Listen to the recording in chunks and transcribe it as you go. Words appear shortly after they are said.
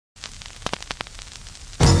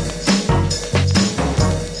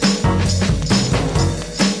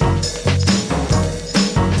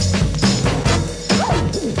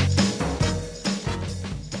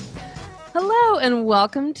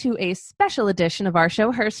welcome to a special edition of our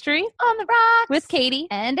show, Herstory on the Rocks with Katie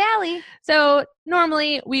and Allie. So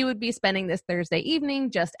normally we would be spending this Thursday evening,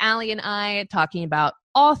 just Allie and I, talking about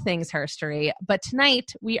all things herstory. But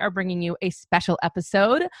tonight we are bringing you a special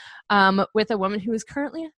episode with a woman who is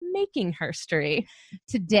currently making herstory.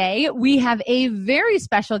 Today we have a very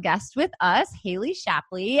special guest with us, Haley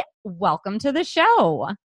Shapley. Welcome to the show.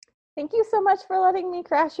 Thank you so much for letting me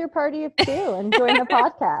crash your party of two and join the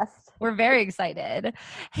podcast. We're very excited.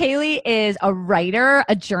 Haley is a writer,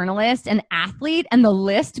 a journalist, an athlete, and the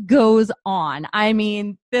list goes on. I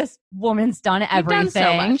mean, this woman's done everything. You've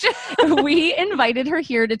done so much. We invited her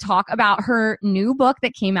here to talk about her new book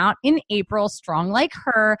that came out in April, Strong Like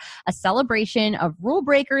Her, a celebration of rule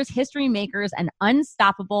breakers, history makers, and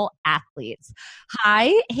unstoppable athletes.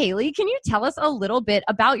 Hi, Haley. Can you tell us a little bit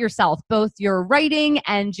about yourself, both your writing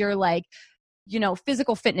and your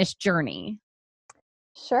physical fitness journey?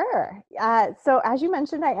 Sure. So as you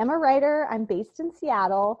mentioned, I am a writer. I'm based in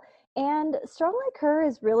Seattle. And Strong Like Her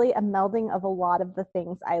is really a melding of a lot of the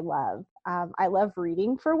things I love. I love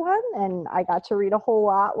reading, for one, and I got to read a whole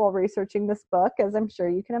lot while researching this book, as I'm sure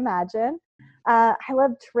you can imagine. I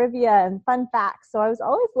love trivia and fun facts, so I was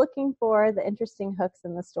always looking for the interesting hooks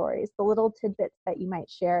in the stories, the little tidbits that you might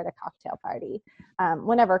share at a cocktail party,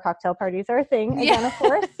 whenever cocktail parties are a thing, again, of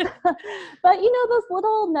course. But, those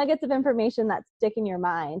little nuggets of information that stick in your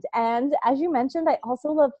mind. And as you mentioned, I also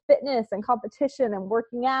love fitness and competition and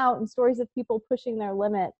working out and stories of people pushing their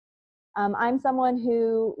limits. I'm someone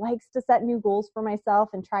who likes to set new goals for myself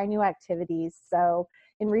and try new activities. So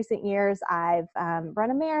in recent years, I've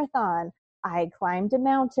run a marathon. I climbed a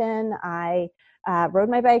mountain. I rode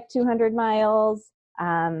my bike 200 miles.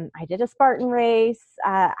 I did a Spartan race.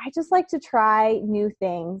 I just like to try new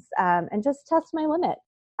things and just test my limit.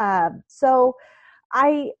 So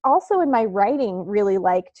I also, in my writing, really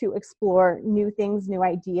like to explore new things, new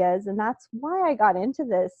ideas. And that's why I got into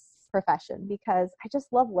this profession, because I just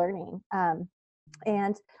love learning.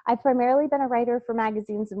 And I've primarily been a writer for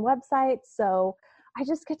magazines and websites. So I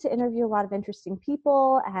just get to interview a lot of interesting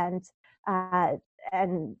people and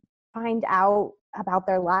find out about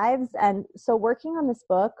their lives. And so working on this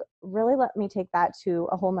book really let me take that to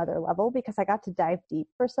a whole nother level, because I got to dive deep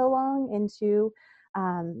for so long into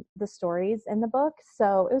the stories in the book.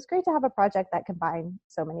 So it was great to have a project that combined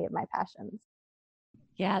so many of my passions.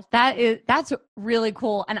 Yeah, that's really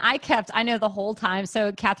cool. And I know the whole time.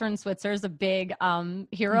 So Catherine Switzer is a big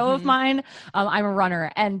hero of mine. I'm a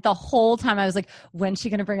runner. And the whole time I was like, when's she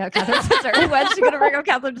going to bring up Catherine Switzer? When's she going to bring up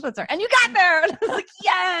Catherine Switzer? And you got there. And I was like,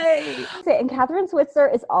 yay. And Catherine Switzer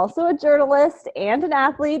is also a journalist and an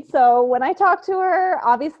athlete. So when I talk to her,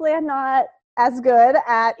 obviously I'm not as good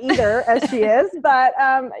at either as she is, but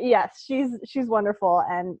yes, she's wonderful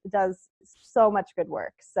and does so much good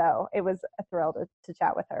work. So it was a thrill to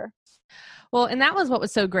chat with her. Well, and that was what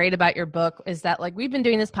was so great about your book, is that we've been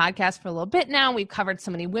doing this podcast for a little bit now. We've covered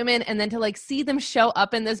so many women, and then to see them show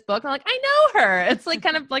up in this book, I'm like, I know her. It's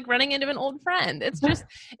kind of like running into an old friend. It's just,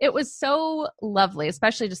 it was so lovely,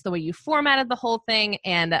 especially just the way you formatted the whole thing.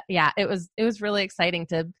 And yeah, it was really exciting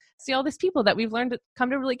to see all these people that we've learned to come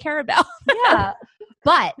to really care about. Yeah.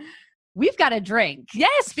 But we've got a drink.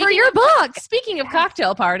 Yes, for your book. Speaking of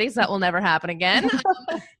cocktail parties, that will never happen again.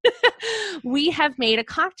 We have made a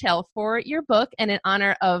cocktail for your book and in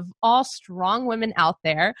honor of all strong women out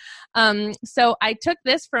there. So I took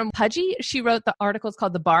this from Pudgy. She wrote the article. It's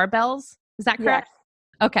called The Barbells. Is that correct? Yes.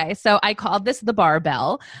 Okay, so I called this the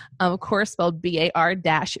Barbell, of course spelled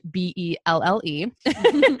BAR-BELLE.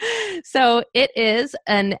 So it is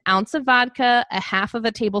an ounce of vodka, a half of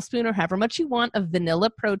a tablespoon or however much you want of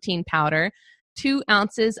vanilla protein powder, 2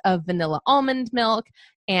 ounces of vanilla almond milk,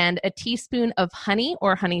 and a teaspoon of honey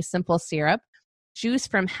or honey simple syrup, juice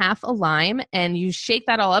from half a lime, and you shake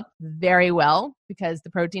that all up very well because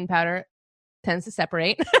the protein powder tends to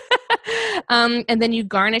separate. And then you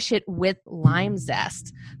garnish it with lime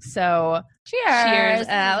zest. So cheers,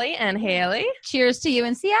 Allie and Haley. Cheers to you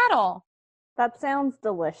in Seattle. That sounds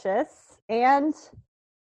delicious and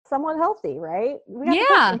somewhat healthy, right? We got the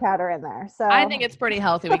protein powder in there. So I think it's pretty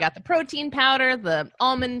healthy. We got the protein powder, the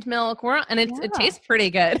almond milk, it tastes pretty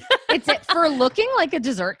good. It's for looking like a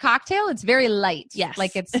dessert cocktail. It's very light. Yes.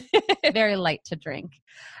 It's very light to drink.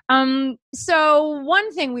 So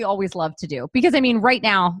one thing we always love to do, because right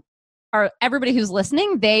now, everybody who's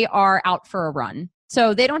listening, they are out for a run.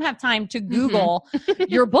 So they don't have time to Google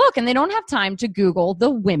your book, and they don't have time to Google the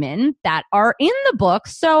women that are in the book.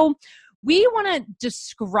 So we want to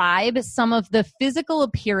describe some of the physical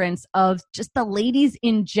appearance of just the ladies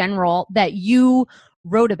in general that you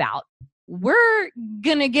wrote about. We're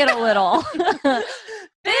going to get a little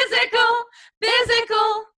physical,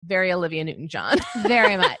 physical. Very Olivia Newton-John.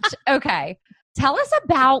 Very much. Okay. Tell us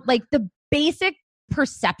about like the basic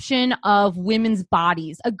perception of women's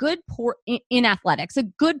bodies. In athletics, a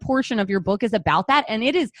good portion of your book is about that, and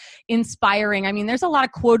it is inspiring. I mean, there's a lot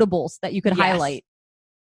of quotables that you could highlight.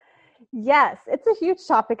 Yes, it's a huge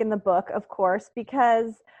topic in the book, of course,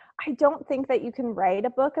 because I don't think that you can write a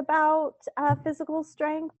book about physical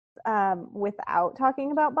strength without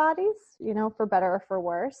talking about bodies, for better or for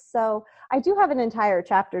worse. So I do have an entire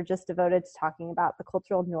chapter just devoted to talking about the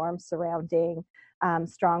cultural norms surrounding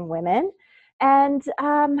strong women. And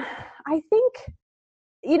I think,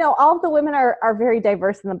 all of the women are very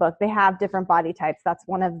diverse in the book. They have different body types. That's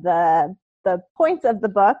one of the points of the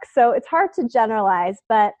book. So it's hard to generalize.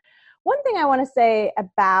 But one thing I want to say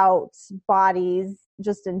about bodies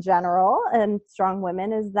just in general and strong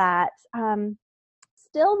women is that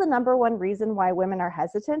still the number one reason why women are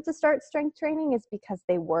hesitant to start strength training is because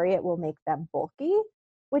they worry it will make them bulky,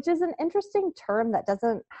 which is an interesting term that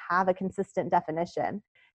doesn't have a consistent definition.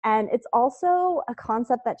 And it's also a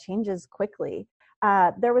concept that changes quickly.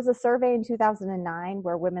 There was a survey in 2009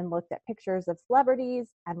 where women looked at pictures of celebrities,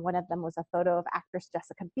 and one of them was a photo of actress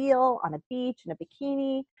Jessica Biel on a beach in a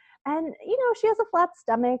bikini. And, she has a flat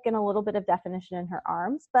stomach and a little bit of definition in her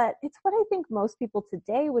arms, but it's what I think most people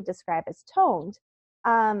today would describe as toned,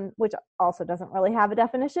 which also doesn't really have a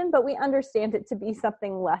definition, but we understand it to be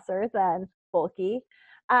something lesser than bulky.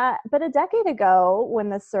 But a decade ago, when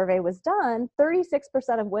this survey was done, 36%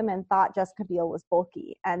 of women thought Jessica Biel was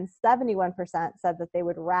bulky, and 71% said that they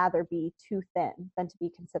would rather be too thin than to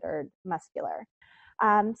be considered muscular.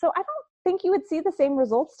 So I don't think you would see the same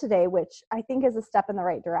results today, which I think is a step in the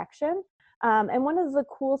right direction. And one of the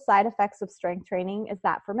cool side effects of strength training is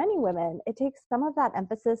that for many women, it takes some of that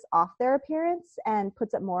emphasis off their appearance and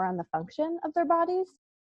puts it more on the function of their bodies.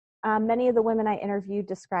 Many of the women I interviewed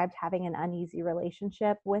described having an uneasy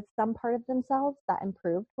relationship with some part of themselves that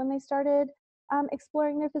improved when they started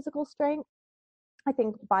exploring their physical strength. I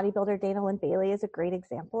think bodybuilder Dana Lynn Bailey is a great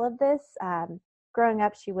example of this. Growing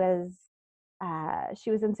up, she was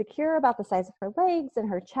insecure about the size of her legs and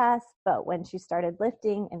her chest, but when she started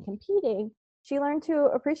lifting and competing, she learned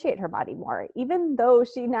to appreciate her body more, even though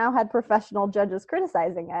she now had professional judges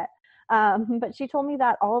criticizing it. But she told me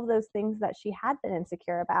that all of those things that she had been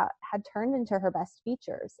insecure about had turned into her best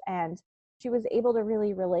features, and she was able to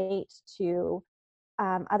really relate to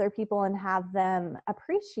other people and have them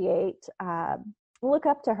look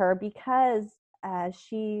up to her because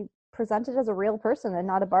she presented as a real person and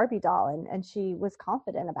not a Barbie doll, and she was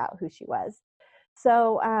confident about who she was.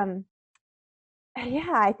 So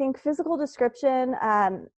I think physical description,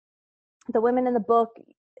 the women in the book,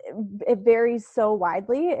 it varies so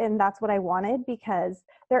widely, and that's what I wanted, because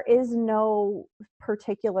there is no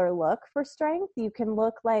particular look for strength. You can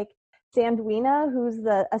look like Sandwina, who's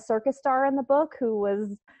a circus star in the book, who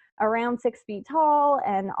was around 6 feet tall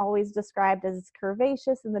and always described as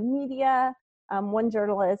curvaceous in the media. One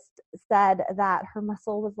journalist said that her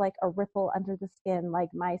muscle was like a ripple under the skin, like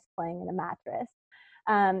mice playing in a mattress.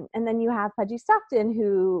 And then you have Pudgy Stockton,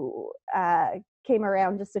 who came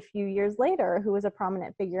around just a few years later, who was a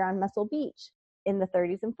prominent figure on Muscle Beach in the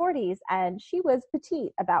 30s and 40s. And she was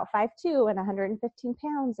petite, about 5'2" and 115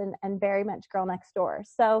 pounds, and very much girl next door.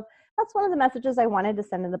 So that's one of the messages I wanted to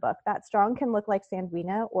send in the book, that strong can look like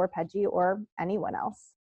Sandwina or Pudgy or anyone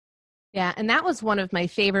else. Yeah, and that was one of my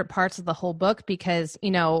favorite parts of the whole book because,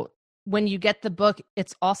 when you get the book,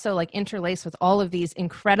 it's also like interlaced with all of these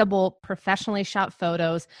incredible professionally shot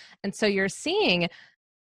photos. And so you're seeing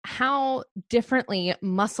how differently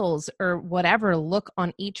muscles or whatever look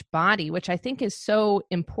on each body, which I think is so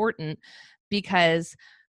important, because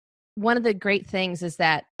one of the great things is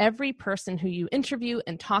that every person who you interview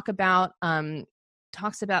and talks about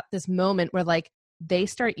this moment where like they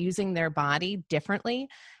start using their body differently.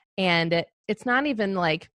 And it's not even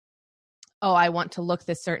like, oh, I want to look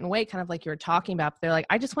this certain way, kind of like you were talking about. They're like,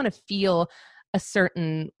 I just want to feel a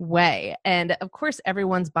certain way. And of course,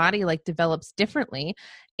 everyone's body like develops differently.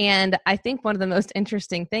 And I think one of the most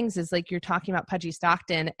interesting things is like you're talking about Pudgy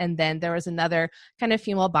Stockton, and then there was another kind of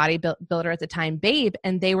female bodybuilder at the time, Babe,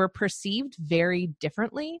 and they were perceived very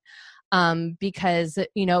differently because,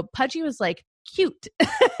 Pudgy was like cute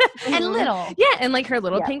and little. Yeah. And like her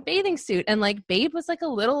little pink bathing suit, and like Babe was like a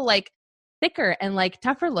little like thicker and like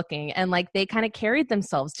tougher looking, and like they kind of carried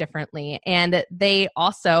themselves differently, and they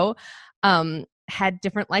also had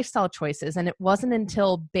different lifestyle choices. And it wasn't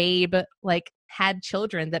until Babe like had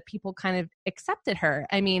children that people kind of accepted her.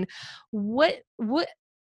 I mean, what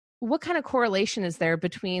kind of correlation is there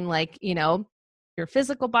between like, your your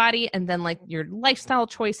physical body and then like your lifestyle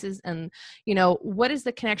choices and, you know, what is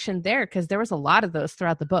the connection there? Because there was a lot of those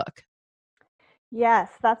throughout the book. Yes,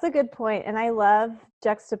 that's a good point. And I love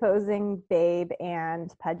juxtaposing Babe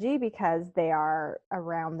and Pudgy because they are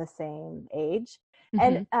around the same age.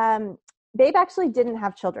 Mhm. And Babe actually didn't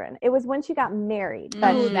have children. It was when she got married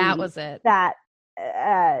Oh, that was it. that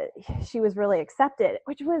she was really accepted,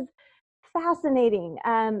 which was fascinating.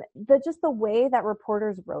 The way that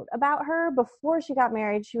reporters wrote about her before she got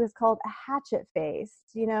married, she was called a hatchet face.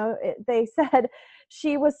 You know, they said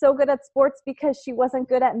she was so good at sports because she wasn't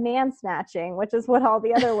good at man snatching, which is what all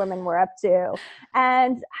the other women were up to.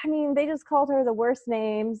 And I mean, they just called her the worst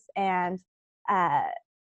names, and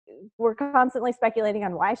were constantly speculating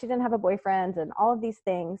on why she didn't have a boyfriend and all of these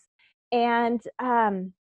things. And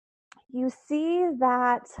you see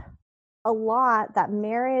that a lot, that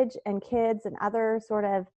marriage and kids and other sort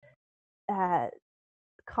of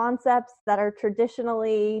concepts that are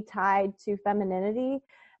traditionally tied to femininity,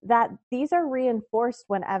 that these are reinforced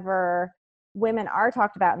whenever women are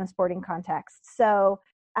talked about in a sporting context. So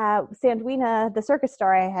Sandwina, the circus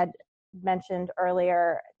star I had mentioned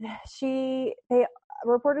earlier,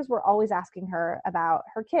 reporters were always asking her about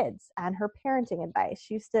her kids and her parenting advice.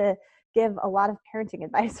 She used to give a lot of parenting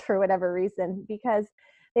advice for whatever reason, because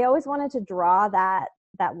they always wanted to draw that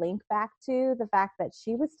link back to the fact that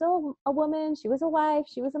she was still a woman, she was a wife,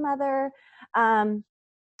 she was a mother.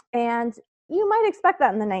 And you might expect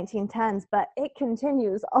that in the 1910s, but it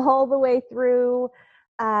continues all the way through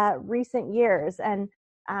recent years. And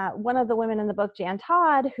one of the women in the book, Jan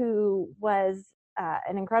Todd, who was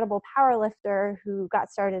an incredible power lifter who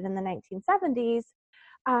got started in the 1970s,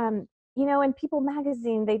 you know, in People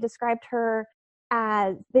magazine, they described her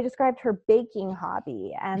baking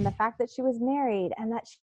hobby and the fact that she was married and that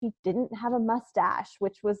she didn't have a mustache,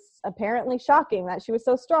 which was apparently shocking that she was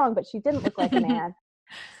so strong, but she didn't look like a man.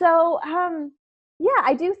 So, yeah,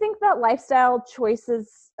 I do think that lifestyle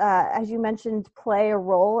choices, as you mentioned, play a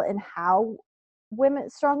role in how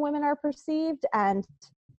strong women are perceived. And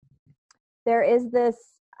there is this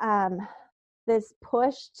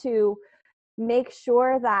push to make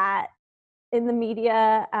sure that in the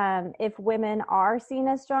media, if women are seen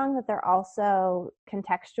as strong, that they're also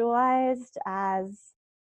contextualized as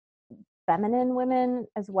feminine women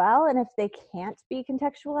as well. And if they can't be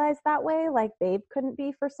contextualized that way, like Babe couldn't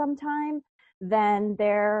be for some time, then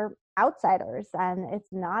they're outsiders and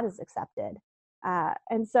it's not as accepted.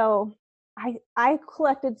 And so I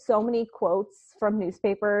collected so many quotes from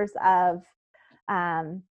newspapers of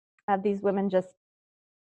these women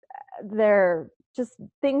they're just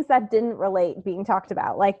things that didn't relate being talked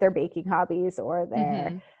about, like their baking hobbies or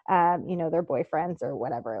their, you know, their boyfriends or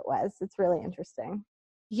whatever it was. It's really interesting.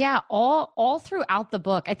 Yeah, all throughout the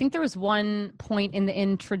book. I think there was one point in the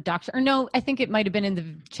introduction, or no, I think it might have been in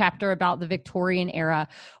the chapter about the Victorian era,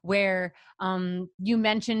 where you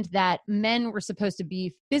mentioned that men were supposed to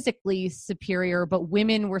be physically superior, but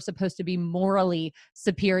women were supposed to be morally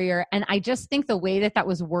superior. And I just think the way that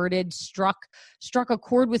was worded struck a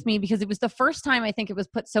chord with me, because it was the first time I think it was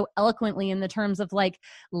put so eloquently in the terms of like,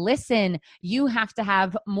 listen, you have to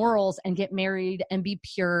have morals and get married and be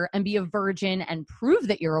pure and be a virgin and prove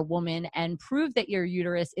that you're a woman and prove that your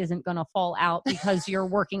uterus isn't going to fall out because you're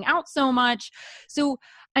working out so much. So,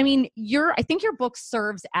 I mean, I think your book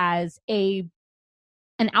serves as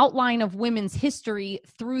an outline of women's history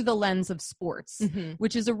through the lens of sports,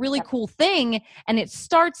 which is a really cool thing. And it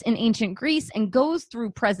starts in ancient Greece and goes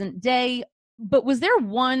through present day. But was there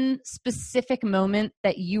one specific moment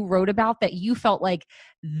that you wrote about that you felt like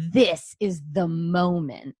this is the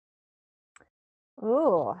moment?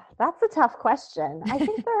 Ooh, that's a tough question. I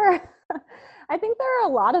think there are a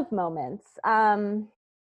lot of moments. One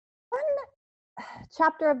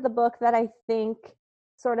chapter of the book that I think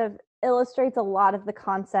sort of illustrates a lot of the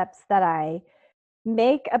concepts that I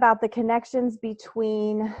make about the connections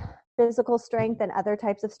between physical strength and other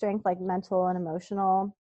types of strength, like mental and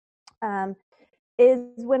emotional, is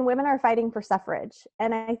when women are fighting for suffrage.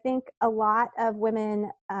 And I think a lot of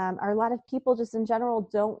women, or a lot of people just in general,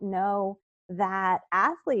 don't know that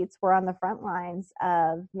athletes were on the front lines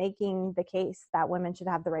of making the case that women should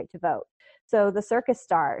have the right to vote. So the circus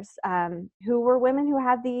stars, who were women who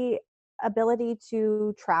had the ability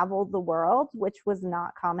to travel the world, which was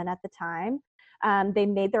not common at the time. They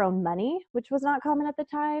made their own money, which was not common at the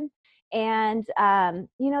time. And,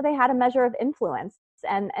 you know, they had a measure of influence,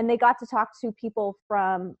 and they got to talk to people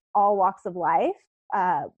from all walks of life,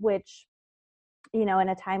 which, you know, in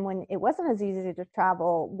a time when it wasn't as easy to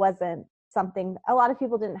travel, wasn't something, a lot of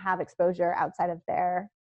people didn't have exposure outside of their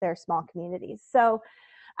small communities. So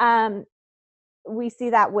we see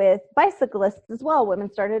that with bicyclists as well.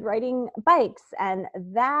 Women started riding bikes, and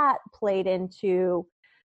that played into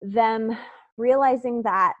them realizing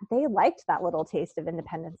that they liked that little taste of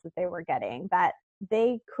independence that they were getting, that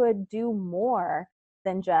they could do more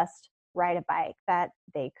than just ride a bike, that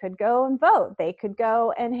they could go and vote, they could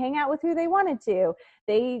go and hang out with who they wanted to.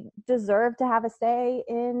 They deserved to have a say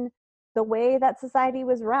in the way that society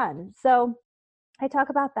was run. So I talk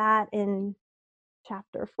about that in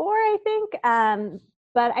chapter 4, I think.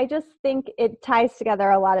 But I just think it ties together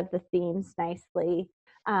a lot of the themes nicely,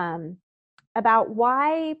 about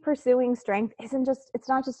why pursuing strength it's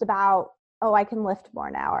not just about, oh, I can lift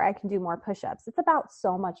more now or I can do more push-ups. It's about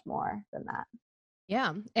so much more than that.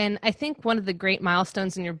 Yeah. And I think one of the great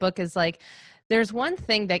milestones in your book is like, there's one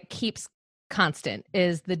thing that keeps constant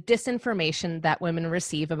is the disinformation that women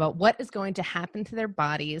receive about what is going to happen to their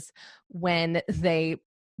bodies when they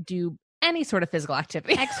do any sort of physical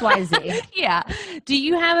activity. XYZ. Yeah. Do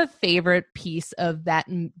you have a favorite piece of that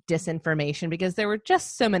disinformation? Because there were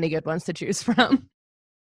just so many good ones to choose from.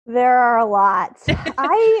 There are a lot.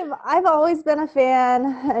 I've always been a fan,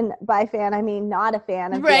 and by fan I mean not a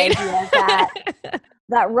fan of right. the idea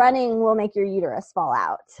that running will make your uterus fall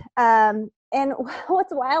out. And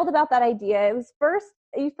what's wild about that idea,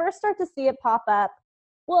 you first start to see it pop up.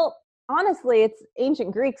 Well, honestly, it's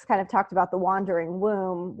ancient Greeks kind of talked about the wandering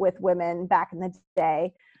womb with women back in the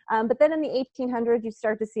day. But then in the 1800s, you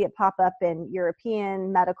start to see it pop up in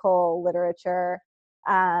European medical literature.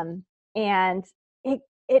 And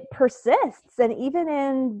it persists. And even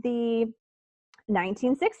in the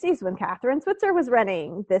 1960s, when Catherine Switzer was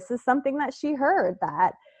running, this is something that she heard,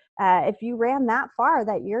 that if you ran that far,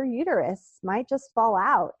 that your uterus might just fall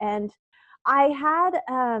out. And I had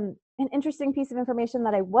an interesting piece of information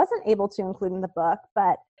that I wasn't able to include in the book,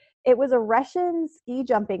 but it was a Russian ski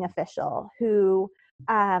jumping official who,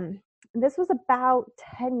 this was about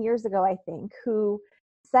 10 years ago, I think, who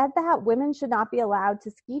said that women should not be allowed to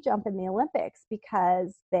ski jump in the Olympics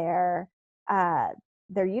because their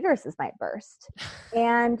uteruses might burst.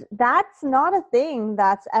 And that's not a thing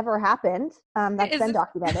that's ever happened. That's been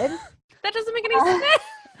documented. That doesn't make any sense.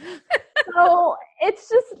 So it's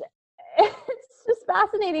just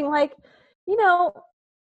fascinating. Like,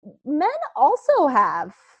 men also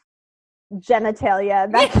have genitalia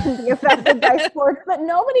that can be affected by sports, but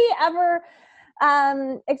nobody ever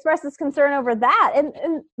expresses concern over that.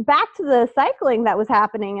 And back to the cycling that was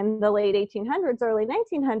happening in the late 1800s, early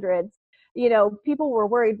 1900s, people were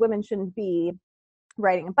worried women shouldn't be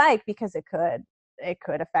riding a bike because it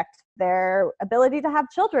could affect their ability to have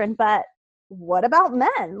children. But what about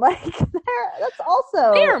men? Like,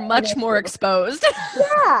 they're much more exposed.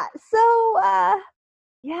 Yeah. So,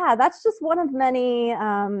 that's just one of many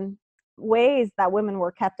ways that women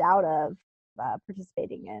were kept out of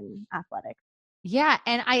participating in athletics. Yeah.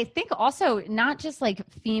 And I think also not just like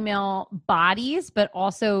female bodies, but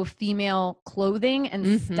also female clothing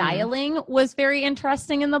and styling was very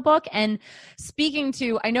interesting in the book. And speaking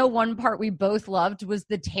to, I know one part we both loved was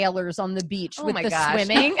the tailors on the beach with the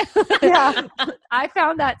swimming. Yeah. I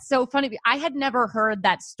found that so funny. I had never heard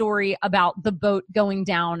that story about the boat going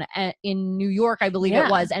down in New York, I believe it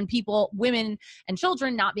was, and women and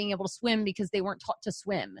children not being able to swim because they weren't taught to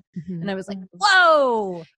swim. And I was like,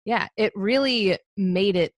 whoa. Yeah, it really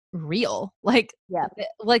made it real. Like,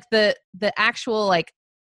 the actual like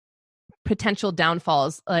potential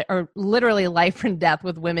downfalls are literally life and death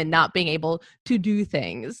with women not being able to do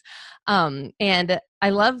things. And I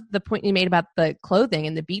love the point you made about the clothing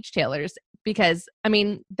and the beach tailors, because I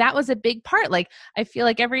mean, that was a big part. Like, I feel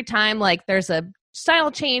like every time like there's a style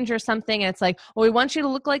change or something, and it's like, well, we want you to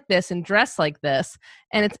look like this and dress like this.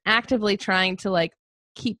 And it's actively trying to like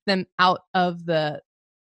keep them out of the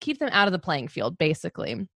playing field,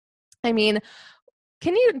 basically. I mean,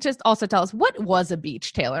 can you just also tell us, what was a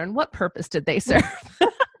beach tailor and what purpose did they serve?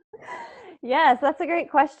 Yes, that's a great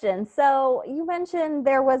question. So you mentioned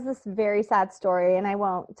there was this very sad story, and I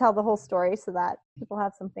won't tell the whole story so that people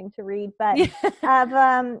have something to read, but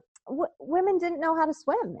women didn't know how to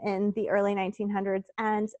swim in the early 1900s.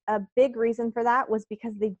 And a big reason for that was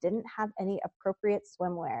because they didn't have any appropriate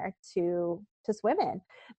swimwear to swim in.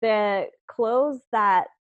 The clothes that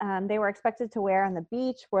they were expected to wear on the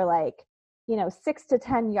beach were like, 6 to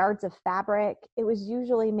 10 yards of fabric. It was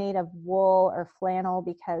usually made of wool or flannel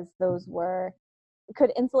because those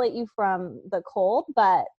could insulate you from the cold,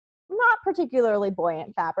 but not particularly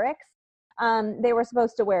buoyant fabrics. They were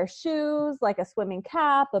supposed to wear shoes, like a swimming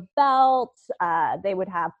cap, a belt. They would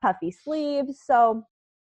have puffy sleeves. So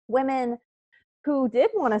women who did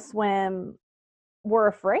want to swim were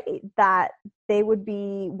afraid that they would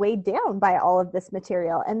be weighed down by all of this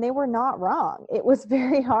material, and they were not wrong. It was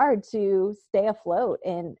very hard to stay afloat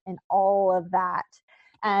in all of that.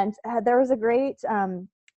 And there was a great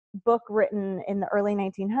book written in the early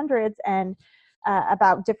 1900s and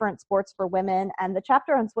about different sports for women, and the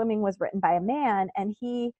chapter on swimming was written by a man, and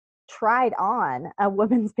he tried on a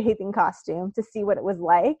woman's bathing costume to see what it was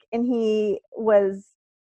like, and he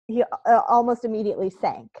almost immediately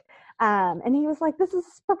sank. And he was like, this is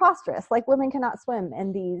preposterous. Like, women cannot swim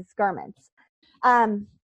in these garments.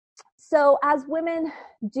 So as women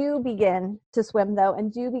do begin to swim, though,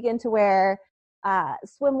 and do begin to wear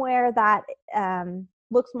swimwear that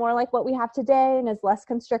looks more like what we have today and is less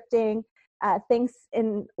constricting, thanks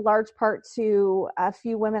in large part to a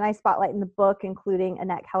few women I spotlight in the book, including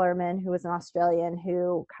Annette Kellerman, who was an Australian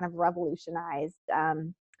who kind of revolutionized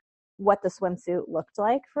what the swimsuit looked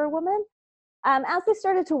like for a woman. As they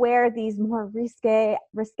started to wear these more risque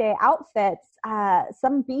outfits,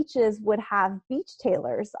 some beaches would have beach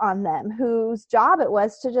tailors on them whose job it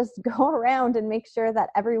was to just go around and make sure that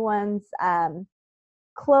everyone's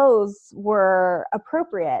clothes were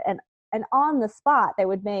appropriate. And on the spot, they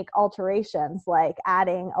would make alterations like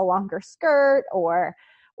adding a longer skirt or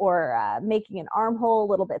making an armhole a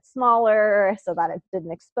little bit smaller so that it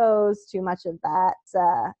didn't expose too much of that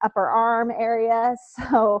upper arm area.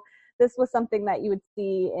 So this was something that you would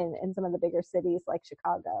see in some of the bigger cities like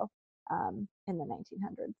Chicago in the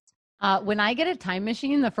 1900s. When I get a time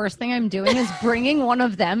machine, the first thing I'm doing is bringing one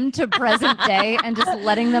of them to present day and just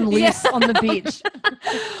letting them loose on the beach.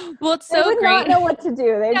 Well, it's so they would great. not know what to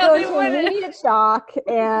do. They'd go into immediate shock,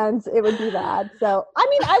 and it would be bad. So, I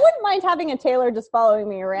mean, I wouldn't mind having a tailor just following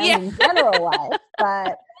me around in general life,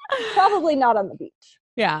 but probably not on the beach.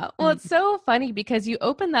 Yeah. Well, it's so funny because you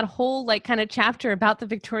open that whole like kind of chapter about the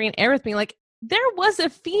Victorian era with being like, there was a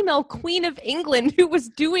female Queen of England who was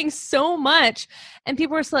doing so much. And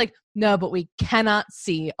people were like, no, but we cannot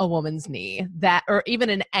see a woman's knee that, or even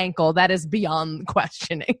an ankle. That is beyond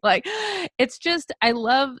questioning. Like, it's just, I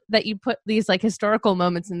love that you put these like historical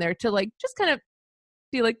moments in there to like, just kind of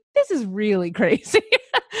be like, this is really crazy.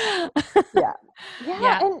 Yeah.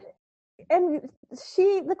 And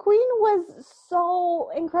the Queen was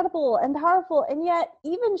so incredible and powerful. And yet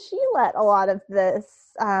even she let a lot of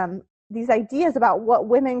this, these ideas about what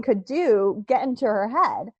women could do get into her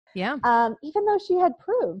head. Yeah. Even though she had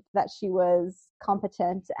proved that she was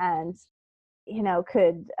competent and,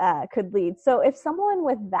 could lead. So if someone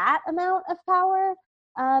with that amount of power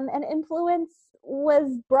and influence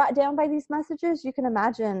was brought down by these messages, you can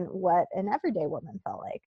imagine what an everyday woman felt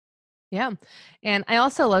like. Yeah. And I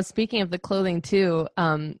also love, speaking of the clothing too,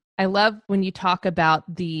 I love when you talk about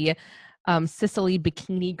the Sicily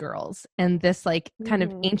bikini girls and this like kind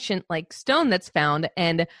of ancient like stone that's found.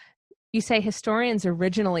 And you say historians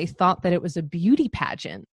originally thought that it was a beauty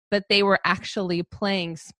pageant, but they were actually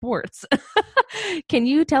playing sports. Can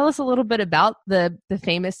you tell us a little bit about the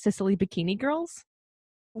famous Sicily bikini girls?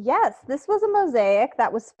 Yes, this was a mosaic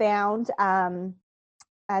that was found,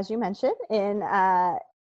 as you mentioned, in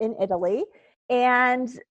Italy, and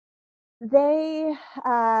they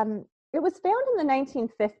it was found in the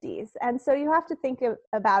 1950s, and so you have to think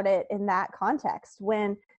about it in that context.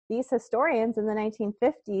 When these historians in the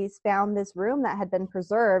 1950s found this room that had been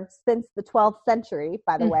preserved since the 12th century,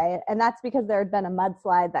 by the way, and that's because there had been a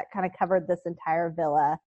mudslide that kind of covered this entire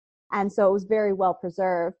villa, and so it was very well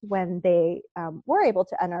preserved when they were able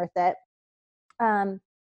to unearth it.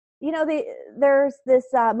 There's this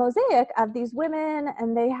mosaic of these women,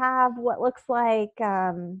 and they have what looks like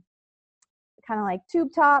kind of like tube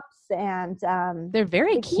tops, and they're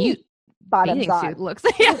very cute. Bottoms on. Suit looks.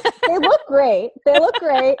 They look great. They look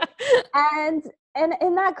great, and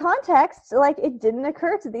in that context, like, it didn't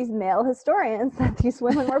occur to these male historians that these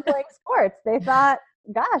women were playing sports. They thought,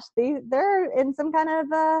 "Gosh, they're in some kind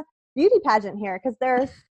of beauty pageant here,"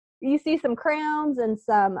 because you see some crowns and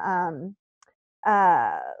some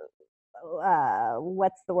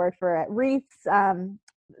what's the word for it? Wreaths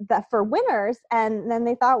that for winners, and then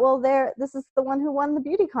they thought, well, this is the one who won the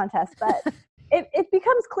beauty contest. But it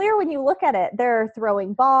becomes clear when you look at it. They're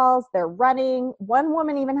throwing balls, they're running. One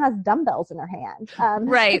woman even has dumbbells in her hand.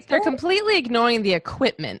 Right, they're completely ignoring the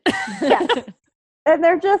equipment. Yes, and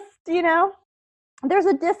they're just there's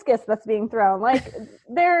a discus that's being thrown. Like,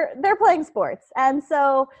 they're playing sports. And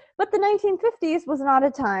so, but the 1950s was not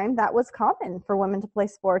a time that was common for women to play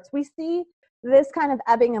sports. We see this kind of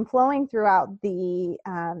ebbing and flowing throughout the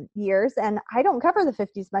years. And I don't cover the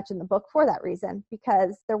 50s much in the book for that reason,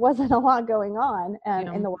 because there wasn't a lot going on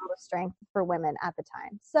in the world of strength for women at the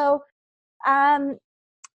time. So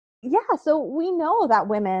yeah, so we know that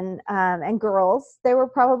women and girls, they were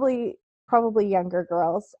probably younger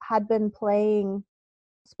girls, had been playing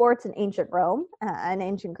sports in ancient Rome and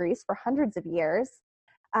ancient Greece for hundreds of years.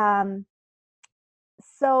 Um,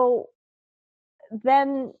 so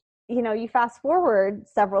then, you fast forward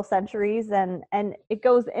several centuries and it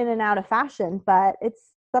goes in and out of fashion, but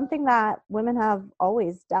it's something that women have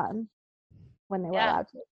always done when they were allowed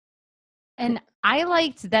to. And I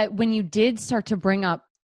liked that when you did start to bring up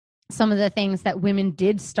some of the things that women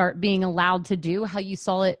did start being allowed to do, how you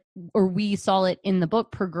saw it, or we saw it in the book,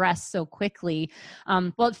 progress so quickly.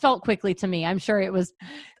 Well, it felt quickly to me. I'm sure it was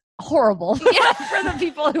horrible for the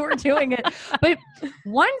people who were doing it. But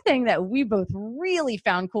one thing that we both really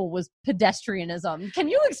found cool was pedestrianism. Can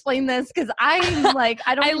you explain this? Because I'm like,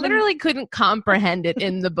 I literally couldn't comprehend it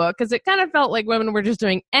in the book because it kind of felt like women were just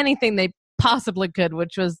doing anything they possibly could,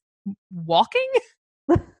 which was walking.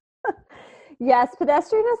 Yes,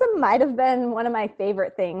 pedestrianism might have been one of my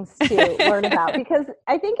favorite things to learn about because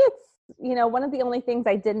I think it's, one of the only things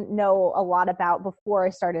I didn't know a lot about before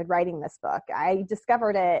I started writing this book. I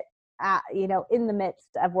discovered it, in the midst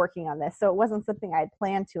of working on this. So it wasn't something I had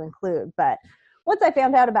planned to include. But once I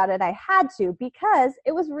found out about it, I had to because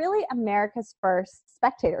it was really America's first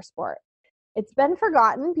spectator sport. It's been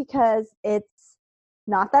forgotten because it's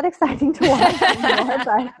not that exciting to watch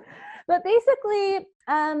anymore, but basically,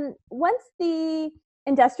 once the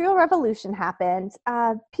Industrial Revolution happened,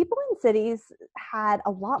 people in cities had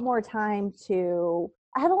a lot more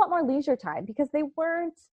leisure time because they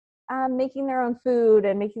weren't making their own food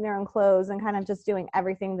and making their own clothes and kind of just doing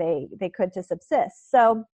everything they could to subsist.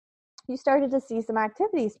 So you started to see some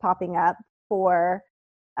activities popping up for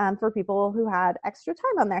people who had extra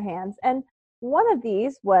time on their hands. And one of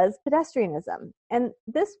these was pedestrianism. And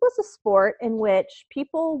this was a sport in which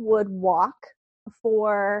people would walk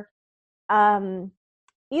for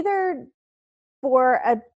either for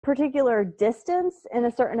a particular distance in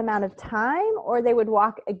a certain amount of time, or they would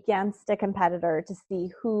walk against a competitor to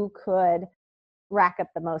see who could rack up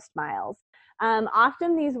the most miles.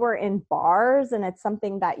 Often these were in bars, and it's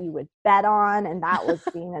something that you would bet on, and that was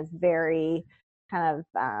seen as very kind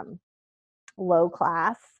of low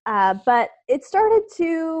class. But it started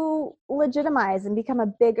to legitimize and become a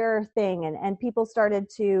bigger thing, and people started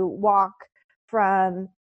to walk from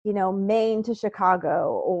Maine to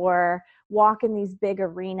Chicago or walk in these big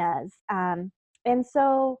arenas. And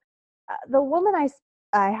so the woman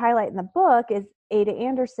I highlight in the book is Ada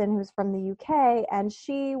Anderson, who's from the UK, and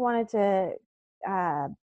she wanted to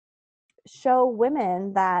show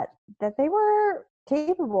women that they were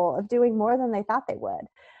capable of doing more than they thought they would.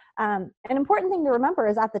 An important thing to remember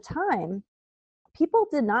is at the time, people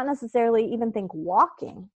did not necessarily even think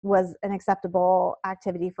walking was an acceptable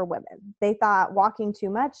activity for women. They thought walking too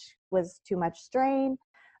much was too much strain.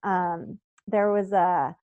 There was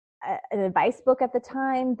an advice book at the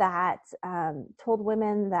time that told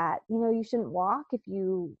women that, you shouldn't walk. If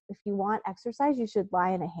you want exercise, you should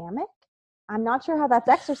lie in a hammock. I'm not sure how that's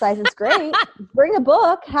exercise. It's great. Bring a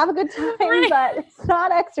book, have a good time, right. But it's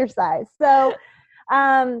not exercise. So,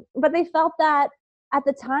 but they felt that at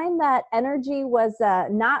the time that energy was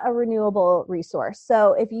not a renewable resource.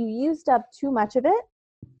 So if you used up too much of it,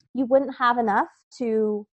 you wouldn't have enough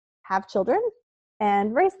to have children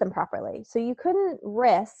and raise them properly. So you couldn't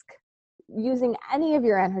risk using any of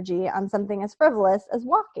your energy on something as frivolous as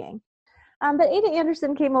walking. But Ada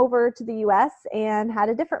Anderson came over to the US and had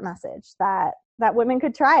a different message that women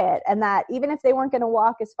could try it, and that even if they weren't going to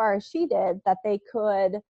walk as far as she did, that they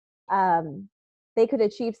could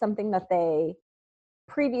achieve something that they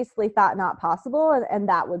previously thought not possible, and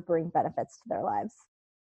that would bring benefits to their lives.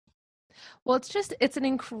 Well, it's an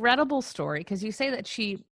incredible story because you say that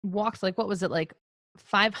she walked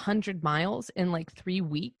 500 miles in 3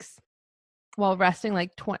 weeks while resting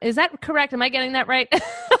 20. Is that correct? Am I getting that right?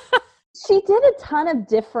 She did a ton of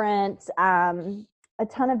different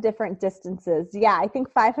distances. Yeah, I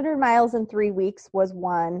think 500 miles in 3 weeks was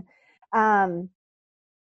one.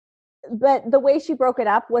 But the way she broke it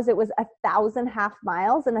up was 1,000 half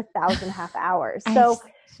miles and 1,000 half hours. So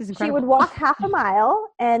she would walk half a mile,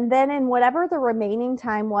 and then in whatever the remaining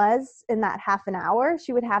time was in that half an hour,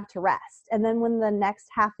 she would have to rest. And then when the next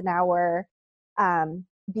half an hour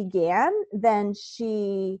began, then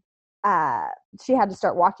she had to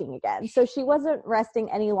start walking again. So she wasn't resting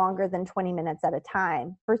any longer than 20 minutes at a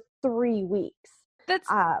time for 3 weeks. That's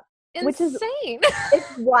insane. Which is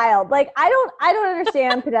it's wild. I don't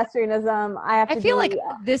understand pedestrianism. I feel like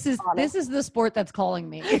this is the sport that's calling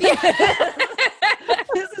me.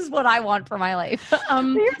 This is what I want for my life.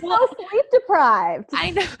 You're so sleep deprived.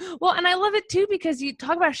 I know. Well, and I love it too because you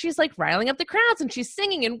talk about she's like riling up the crowds and she's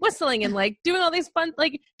singing and whistling and like doing all these fun,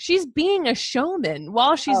 like she's being a showman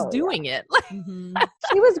while she's doing it.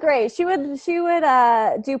 She was great. She would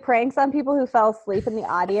do pranks on people who fell asleep in the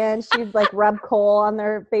audience. She'd like rub coal on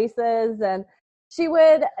their faces, and she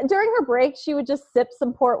would, during her break, she would just sip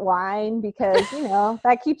some port wine because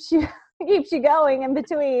that keeps you going in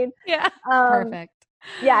between. Yeah, perfect.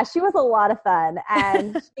 Yeah, she was a lot of fun,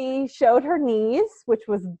 and she showed her knees, which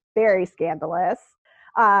was very scandalous.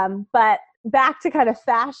 But back to kind of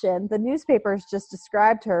fashion, the newspapers just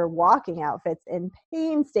described her walking outfits in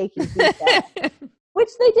painstaking detail, which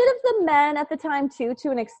they did of the men at the time too, to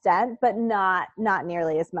an extent, but not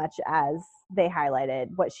nearly as much as they highlighted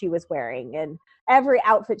what she was wearing. And every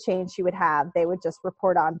outfit change she would have, they would just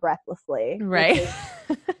report on breathlessly. Right.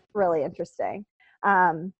 Really interesting.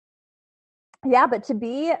 Yeah, but to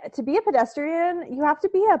be a pedestrian, you have to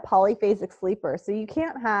be a polyphasic sleeper. So you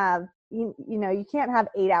can't have you can't have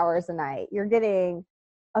 8 hours a night. You're getting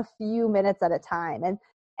a few minutes at a time.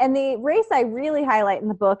 And the race I really highlight in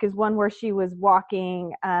the book is one where she was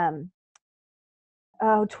walking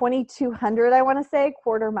 2,200, I want to say,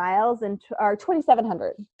 quarter miles or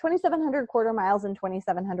 2,700 quarter miles and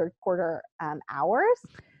 2,700 quarter hours.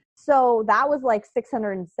 So that was like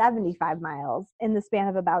 675 miles in the span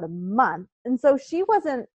of about a month. And so she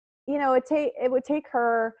wasn't, it would take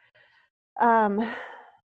her,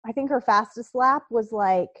 I think her fastest lap was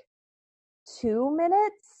like 2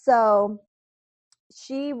 minutes. So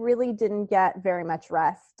she really didn't get very much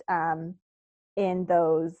rest in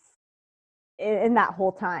that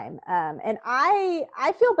whole time. And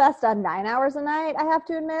I feel best on 9 hours a night, I have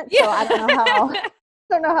to admit. So I don't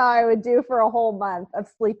know how I would do for a whole month of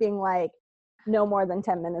sleeping like no more than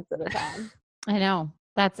 10 minutes at a time. I know.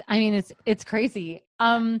 It's crazy.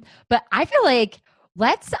 But I feel like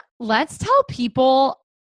let's tell people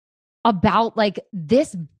about like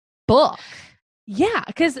this book. Yeah,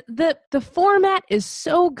 because the format is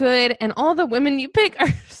so good and all the women you pick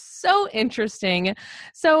are so interesting.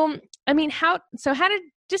 So, I mean, how did,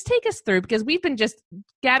 just take us through, because we've been just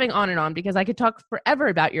gabbing on and on because I could talk forever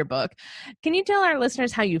about your book. Can you tell our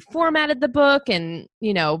listeners how you formatted the book and,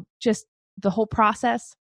 just the whole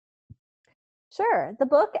process? Sure. The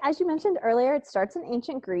book, as you mentioned earlier, it starts in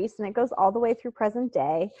ancient Greece and it goes all the way through present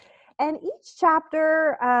day. And each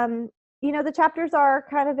chapter, the chapters are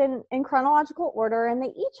kind of in chronological order, and they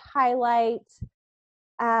each highlight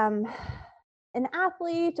an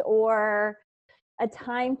athlete or a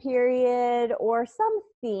time period or some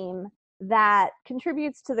theme that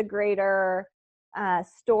contributes to the greater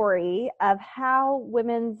story of how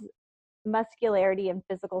women's muscularity and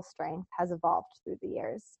physical strength has evolved through the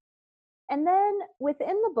years. And then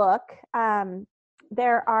within the book,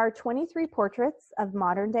 there are 23 portraits of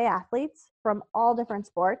modern day athletes from all different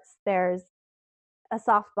sports. There's a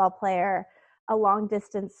softball player, a long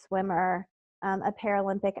distance swimmer, a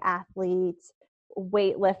Paralympic athlete,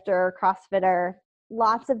 weightlifter, CrossFitter,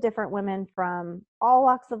 lots of different women from all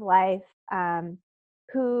walks of life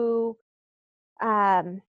who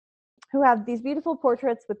have these beautiful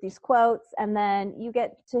portraits with these quotes, and then you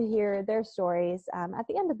get to hear their stories at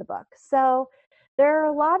the end of the book. So there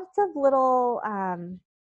are lots of little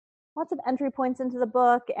lots of entry points into the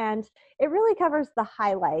book, and it really covers the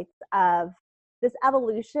highlights of this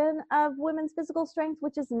evolution of women's physical strength,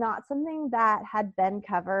 which is not something that had been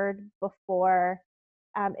covered before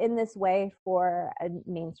in this way for a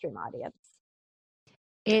mainstream audience.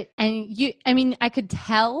 I could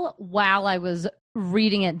tell while I was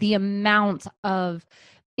reading it, the amount of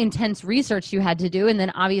intense research you had to do. And then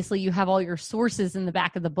obviously you have all your sources in the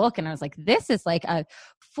back of the book. And I was like, this is like a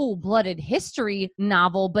full-blooded history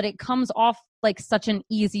novel, but it comes off like such an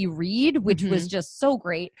easy read, which was just so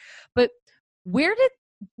great. But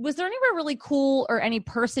was there anywhere really cool or any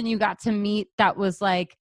person you got to meet that was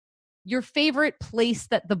like your favorite place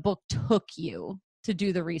that the book took you to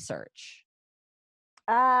do the research?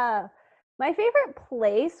 My favorite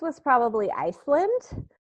place was probably Iceland.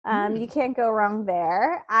 You can't go wrong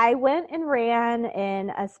there. I went and ran in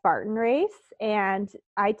a Spartan race, and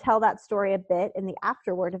I tell that story a bit in the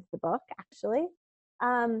afterword of the book, actually.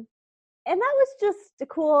 And that was just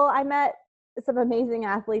cool. I met some amazing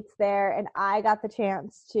athletes there, and I got the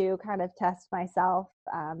chance to kind of test myself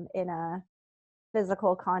in a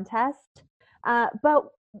physical contest. But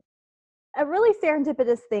a really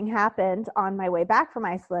serendipitous thing happened on my way back from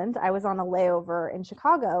Iceland. I was on a layover in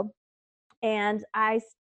Chicago, and I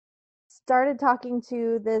started talking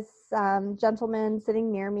to this gentleman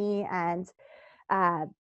sitting near me, and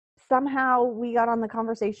somehow we got on the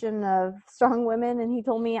conversation of strong women, and he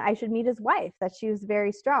told me I should meet his wife, that she was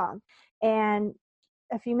very strong. And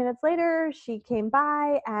a few minutes later, she came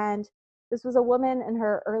by, and this was a woman in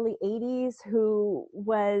her early 80s who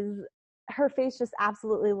her face just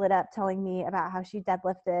absolutely lit up, telling me about how she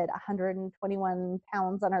deadlifted 121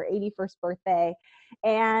 pounds on her 81st birthday.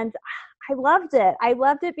 And I loved it. I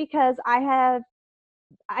loved it because I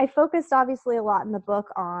focused obviously a lot in the book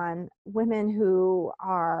on women who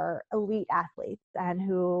are elite athletes and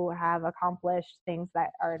who have accomplished things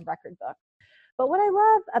that are in record books. But what I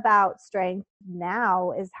love about strength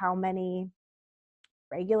now is how many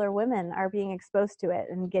regular women are being exposed to it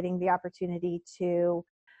and getting the opportunity to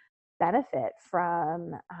benefit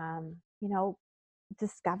from,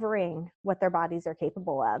 discovering what their bodies are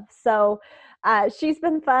capable of. So she's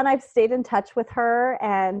been fun. I've stayed in touch with her,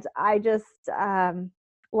 and I just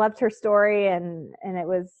loved her story, and it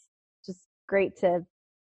was just great to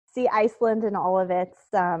see Iceland and all of its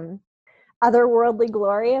otherworldly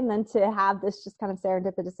glory, and then to have this just kind of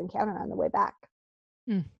serendipitous encounter on the way back.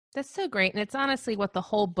 That's so great. And it's honestly what the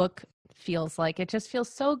whole book feels like. It just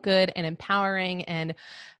feels so good and empowering. And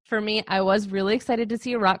for me, I was really excited to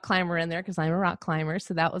see a rock climber in there because I'm a rock climber.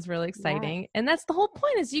 So that was really exciting. Yeah. And that's the whole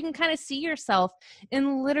point, is you can kind of see yourself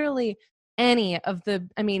in literally any of the,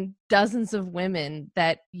 dozens of women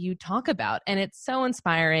that you talk about. And it's so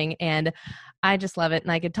inspiring. And I just love it.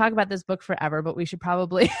 And I could talk about this book forever, but we should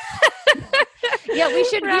probably... Yeah, we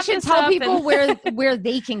should tell people where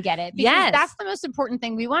they can get it. Because yes, that's the most important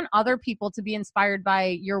thing. We want other people to be inspired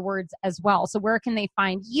by your words as well. So where can they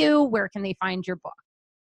find you? Where can they find your book?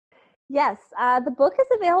 Yes, the book is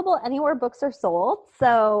available anywhere books are sold.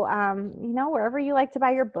 So, wherever you like to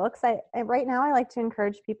buy your books. Right now, I like to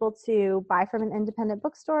encourage people to buy from an independent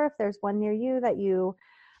bookstore if there's one near you that you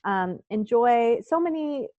enjoy. So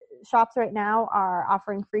many shops right now are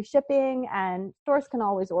offering free shipping, and stores can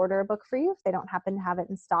always order a book for you if they don't happen to have it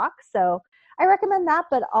in stock. So I recommend that,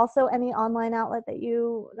 but also any online outlet that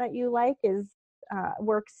you like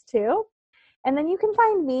works too. And then you can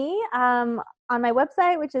find me on my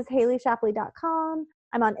website, which is HaleyShapley.com.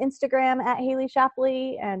 I'm on Instagram at Haley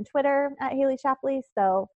Shapley and Twitter at Haley Shapley.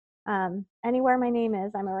 So anywhere my name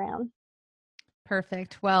is, I'm around.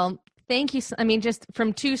 Perfect. Well, thank you. Just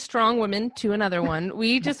from two strong women to another one,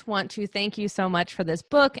 we just want to thank you so much for this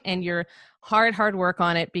book and your hard work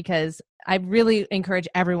on it, because I really encourage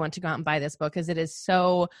everyone to go out and buy this book because it is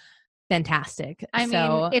so fantastic.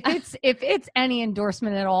 If it's any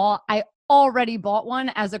endorsement at all, I already bought one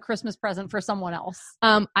as a Christmas present for someone else.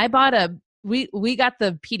 I bought we got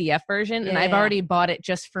the PDF version, and I've already bought it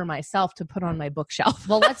just for myself to put on my bookshelf.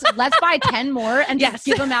 Well, let's buy 10 more and just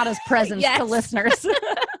give them out as presents to listeners.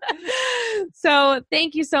 So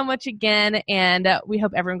thank you so much again. And we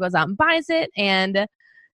hope everyone goes out and buys it. And I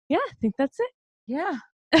think that's it. Yeah.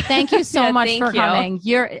 Thank you so much for coming.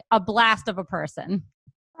 You're a blast of a person.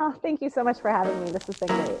 Oh, thank you so much for having me. This has been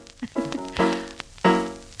great.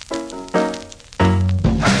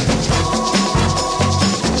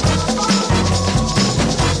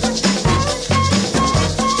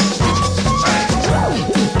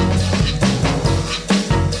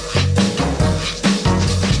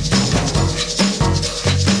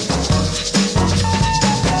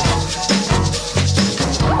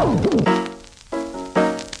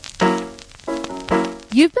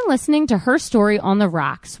 You've been listening to Her Story on the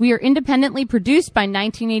Rocks. We are independently produced by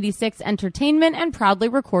 1986 Entertainment and proudly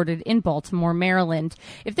recorded in Baltimore, Maryland.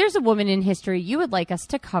 If there's a woman in history you would like us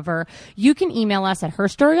to cover, you can email us at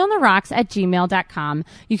herstoryontheRocks@gmail.com.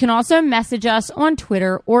 You can also message us on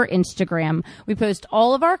Twitter or Instagram. We post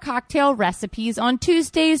all of our cocktail recipes on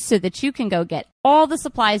Tuesdays so that you can go get all the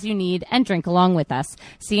supplies you need and drink along with us.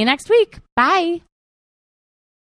 See you next week. Bye.